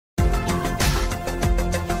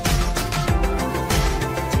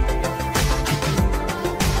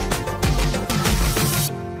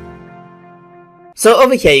So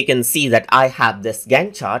over here you can see that I have this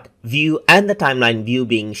Gantt chart view and the timeline view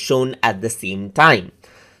being shown at the same time.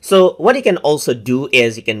 So what you can also do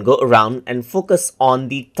is you can go around and focus on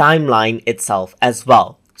the timeline itself as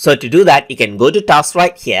well. So to do that, you can go to task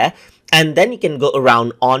right here, and then you can go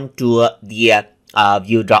around onto the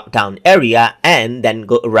view drop down area, and then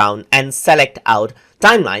go around and select out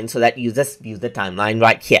timeline so that you just view the timeline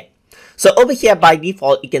right here. So over here by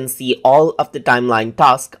default, you can see all of the timeline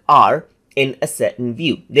tasks are in a certain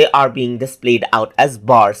view. They are being displayed out as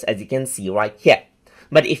bars, as you can see right here.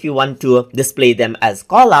 But if you want to display them as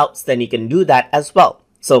callouts, then you can do that as well.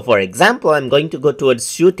 So for example, I'm going to go towards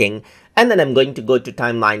shooting, and then I'm going to go to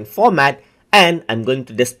timeline format, and I'm going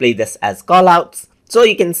to display this as callouts. So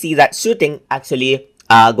you can see that shooting actually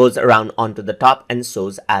goes around onto the top and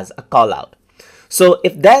shows as a callout. So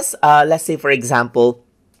if there's, let's say for example,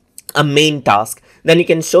 a main task, then you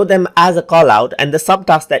can show them as a callout, and the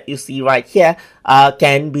subtask that you see right here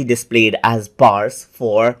can be displayed as bars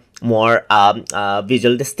for more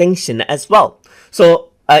visual distinction as well.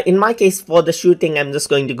 So in my case for the shooting, I'm just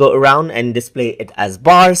going to go around and display it as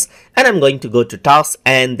bars, and I'm going to go to tasks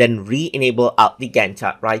and then re-enable out the Gantt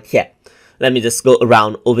chart right here. Let me just go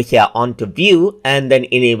around over here onto view and then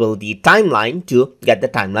enable the timeline to get the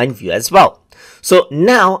timeline view as well. So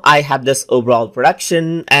now I have this overall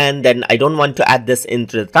production, and then I don't want to add this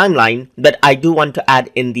into the timeline, but I do want to add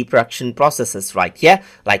in the production processes right here,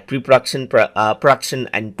 like pre-production, production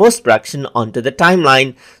and post-production onto the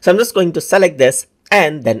timeline. So I'm just going to select this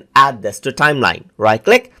and then add this to timeline. Right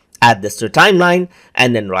click, add this to timeline,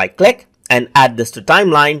 and then right click and add this to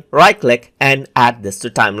timeline, right click and add this to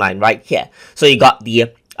timeline right here. So you got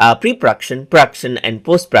the pre-production, production and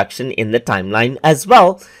post-production in the timeline as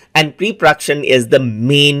well. And pre-production is the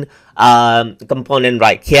main component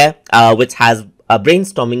right here, which has a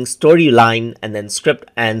brainstorming, storyline, and then script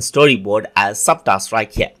and storyboard as subtasks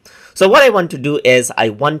right here. So what I want to do is I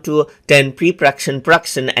want to turn pre-production,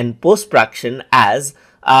 production and post-production as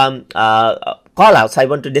callouts. I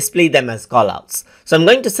want to display them as callouts. So I'm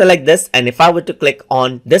going to select this, and if I were to click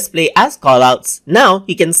on display as callouts, now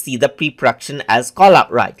you can see the pre-production as callout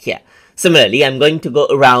right here. Similarly, I'm going to go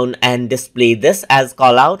around and display this as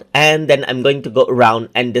callout, and then I'm going to go around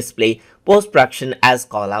and display post-production as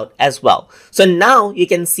callout as well. So now you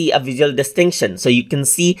can see a visual distinction. So you can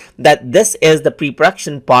see that this is the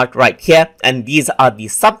pre-production part right here, and these are the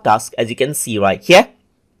subtasks, as you can see right here.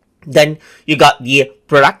 Then you got the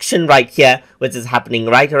production right here, which is happening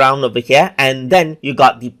right around over here, and then you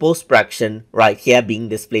got the post-production right here being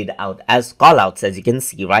displayed out as callouts, as you can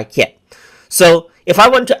see right here. So if I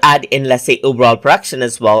want to add in, let's say, overall production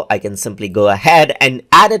as well, I can simply go ahead and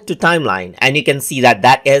add it to timeline, and you can see that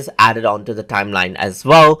that is added onto the timeline as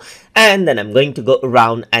well. And then I'm going to go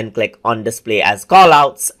around and click on display as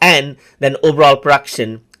callouts, and then overall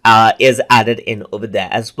production is added in over there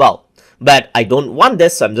as well. But I don't want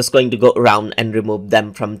this, so I'm just going to go around and remove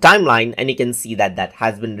them from timeline, and you can see that that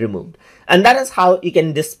has been removed. And that is how you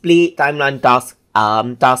can display timeline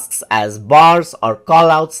tasks as bars or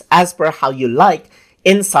callouts as per how you like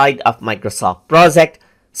inside of Microsoft Project.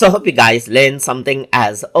 So hope you guys learned something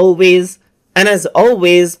as always. And as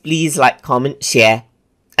always, please like, comment, share,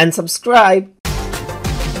 and subscribe.